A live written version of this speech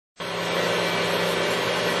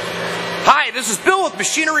Hi, this is Bill with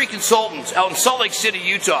Machinery Consultants out in Salt Lake City,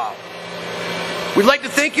 Utah. We'd like to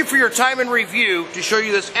thank you for your time and review to show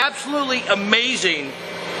you this absolutely amazing,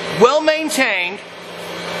 well-maintained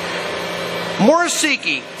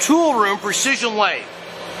Moriseiki Toolroom Precision Lathe.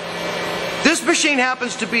 This machine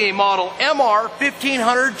happens to be a model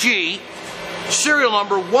MR1500G, serial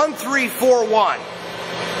number 1341.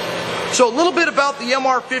 So a little bit about the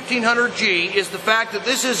MR1500G is the fact that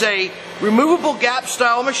this is a removable gap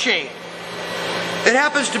style machine. It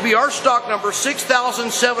happens to be our stock number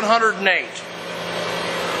 6708.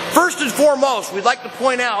 First and foremost, we'd like to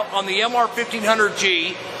point out on the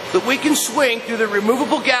MR1500G that we can swing through the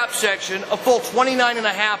removable gap section a full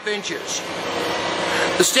 29.5 inches.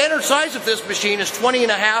 The standard size of this machine is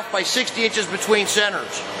 20.5 by 60 inches between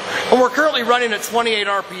centers, and we're currently running at 28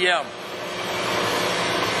 RPM.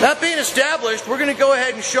 That being established, we're going to go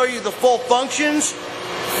ahead and show you the full functions,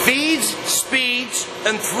 feeds, speeds,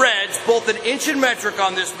 and threads, both in inch and metric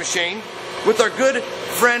on this machine, with our good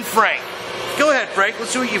friend Frank. Go ahead, Frank.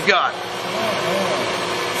 Let's see what you've got.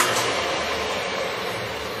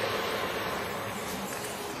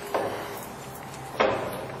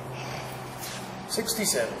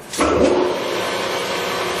 $67.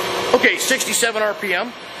 Okay, 67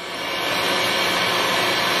 RPM.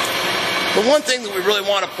 The one thing that we really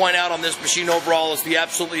want to point out on this machine overall is the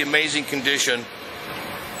absolutely amazing condition.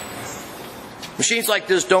 Machines like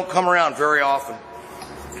this don't come around very often.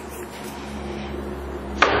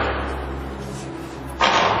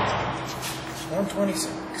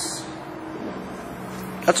 $126.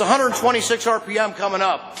 That's 126 RPM coming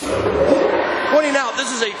up. Pointing out,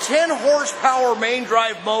 this is a 10 horsepower main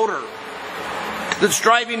drive motor that's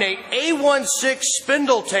driving a A16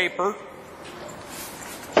 spindle taper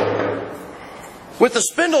with a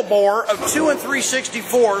spindle bore of 2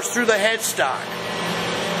 3/64 through the headstock.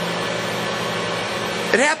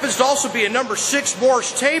 It happens to also be a number 6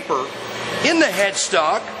 Morse taper in the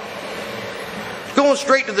headstock. Going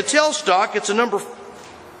straight to the tailstock, it's a number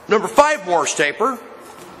 5 Morse taper.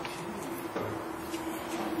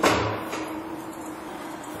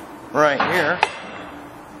 Right here.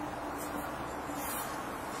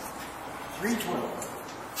 312.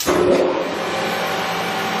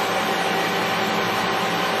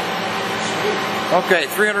 Okay,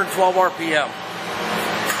 312 RPM.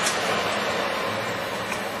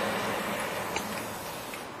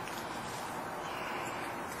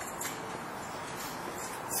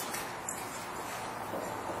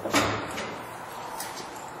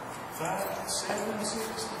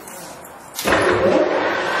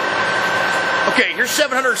 Okay, here's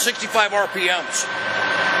 765 RPMs. You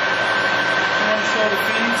want to show the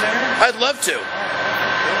feeds there? I'd love to.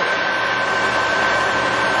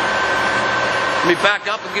 Let me back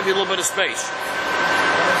up and give you a little bit of space.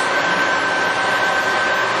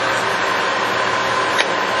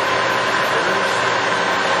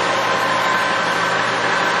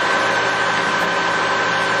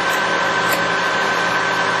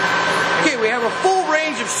 Okay, we have a full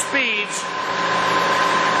range of speeds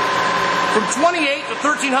from 28 to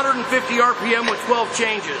 1350 RPM with 12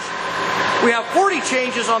 changes. We have 40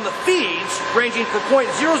 changes on the feeds, ranging from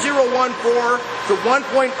 0.0014 to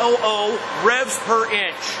 1.00 revs per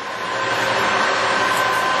inch.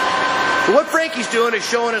 So what Frankie's doing is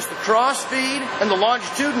showing us the cross feed and the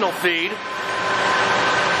longitudinal feed.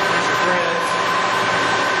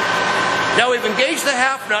 Now we've engaged the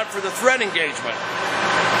half nut for the thread engagement.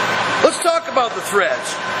 Let's talk about the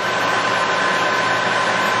threads.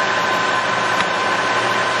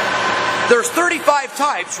 There's 35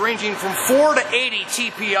 types ranging from 4 to 80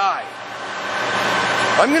 TPI.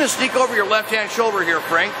 I'm going to sneak over your left-hand shoulder here,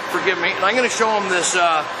 Frank. Forgive me. And I'm going to show them this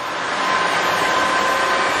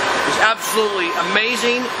absolutely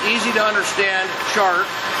amazing, easy to understand chart.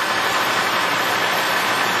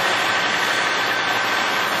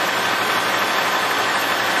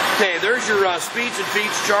 Okay, there's your speeds and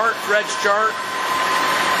feeds chart, threads chart.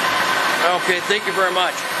 Okay, thank you very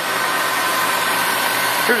much.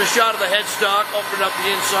 Here's a shot of the headstock, opening up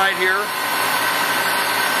the inside here.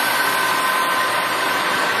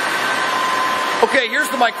 Okay, here's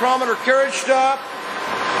the micrometer carriage stop.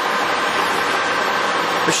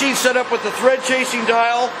 Machine set up with the thread chasing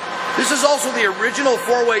dial. This is also the original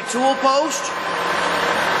 4-way tool post.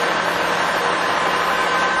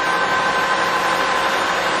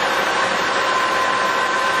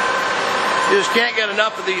 You just can't get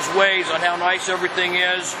enough of these ways on how nice everything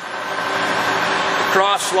is.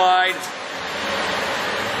 Cross slide.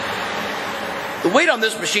 The weight on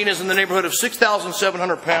this machine is in the neighborhood of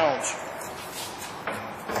 6,700 pounds.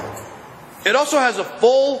 It also has a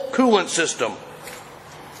full coolant system.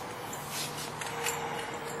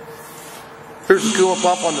 Here's the coolant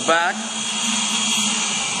pump on the back.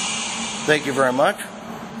 Thank you very much.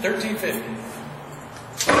 $13.50.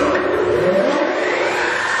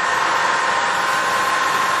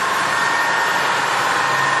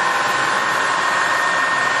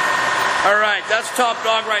 All right, that's top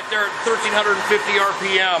dog right there at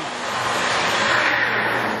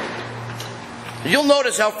 1,350 RPM. You'll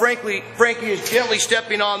notice how Frankie is gently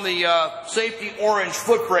stepping on the safety orange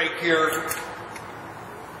foot brake here.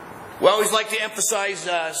 We always like to emphasize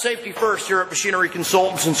safety first here at Machinery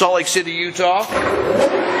Consultants in Salt Lake City, Utah.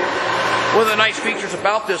 One of the nice features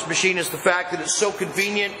about this machine is the fact that it's so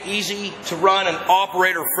convenient, easy to run, and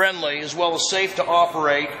operator friendly, as well as safe to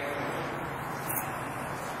operate.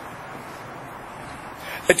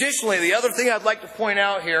 Additionally, the other thing I'd like to point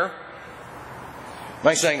out here,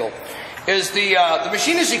 nice angle, is the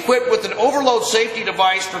machine is equipped with an overload safety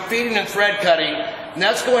device for feeding and thread cutting, and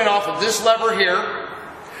that's going off of this lever here,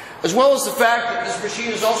 as well as the fact that this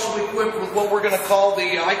machine is also equipped with what we're going to call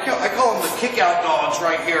the, I call them the kick-out dogs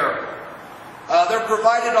right here. They're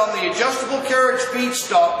provided on the adjustable carriage feed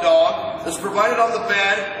stop dog that's provided on the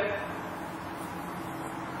bed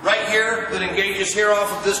right here that engages here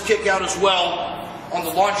off of this kick-out as well on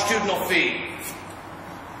the longitudinal feed.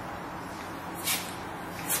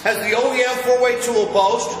 Has the OEM 4-way tool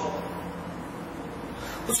post.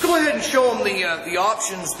 Let's go ahead and show them the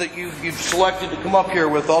options that you've selected to come up here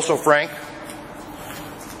with also, Frank.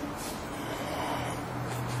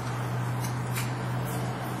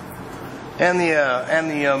 And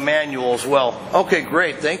the manual as well. Okay,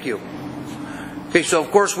 great, thank you. Okay, so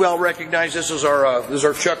of course we all recognize this is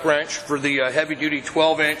our chuck wrench for the heavy-duty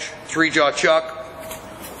 12-inch 3-jaw chuck.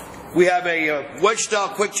 We have a wedge-style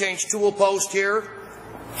quick-change tool post here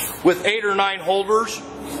with 8 or 9 holders.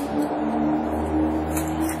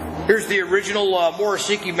 Here's the original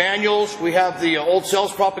Mori-seiki manuals. We have the old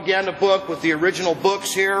sales propaganda book with the original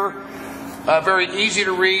books here. Very easy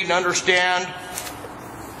to read and understand.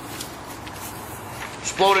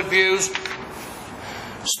 Exploded views.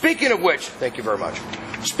 Speaking of which, thank you very much.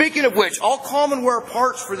 Speaking of which, all common wear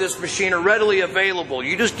parts for this machine are readily available.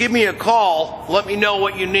 You just give me a call, let me know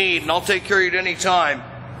what you need, and I'll take care of you at any time.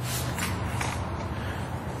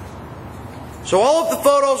 So all of the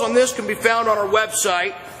photos on this can be found on our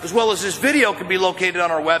website, as well as this video can be located on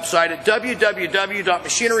our website at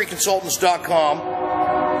www.machineryconsultants.com.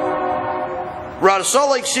 We're out of Salt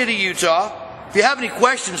Lake City, Utah. If you have any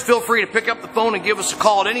questions, feel free to pick up the phone and give us a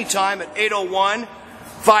call at any time at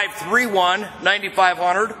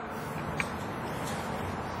 801-531-9500.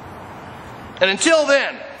 And until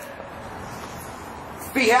then,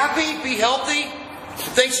 be happy, be healthy.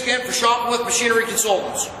 Thanks again for shopping with Machinery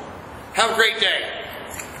Consultants. Have a great day.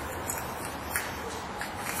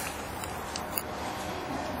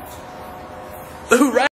 Hoorah!